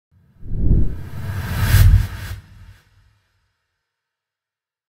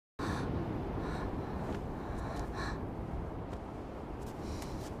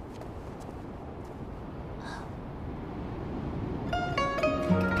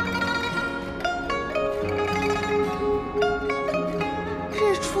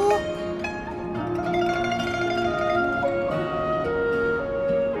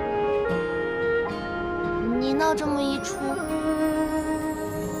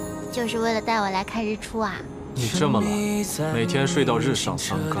就是为了带我来看日出啊。你这么懒，每天睡到日上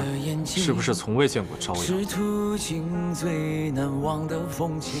三竿，是不是从未见过朝阳？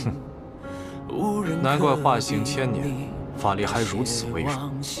哼，难怪化形千年，法力还如此微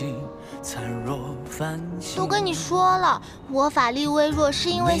弱。都跟你说了，我法力微弱是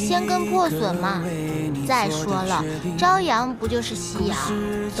因为仙根破损嘛。再说了，朝阳不就是夕阳，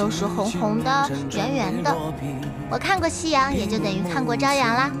都是红红的、圆圆的。我看过夕阳，也就等于看过朝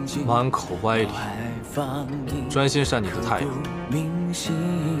阳啦。满口歪理，专心晒你的太阳。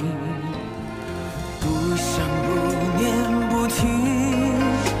不想不念不听，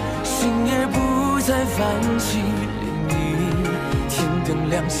心也不再泛起涟漪，天灯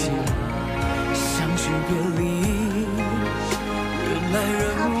亮起。 相许别离，人来人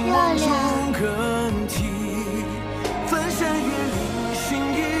往中更替，翻山越岭寻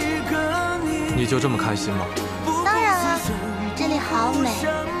一个你。你就这么开心吗？当然了，这里好美，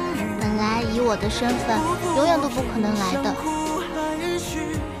本来以我的身份，永远都不可能来的。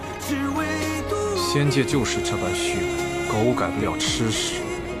仙界就是这般虚伪，狗改不了吃屎，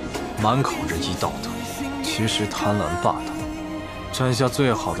满口仁义道德，其实贪婪霸道，占下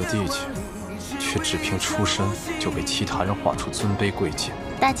最好的地界。 却只凭出身就被其他人划出尊卑贵贱。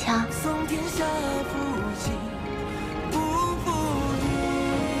大强，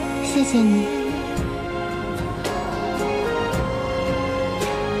谢谢你。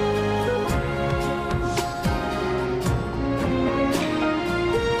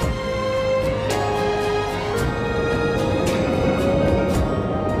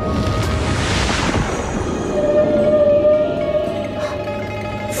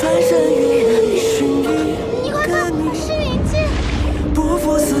翻山越岭。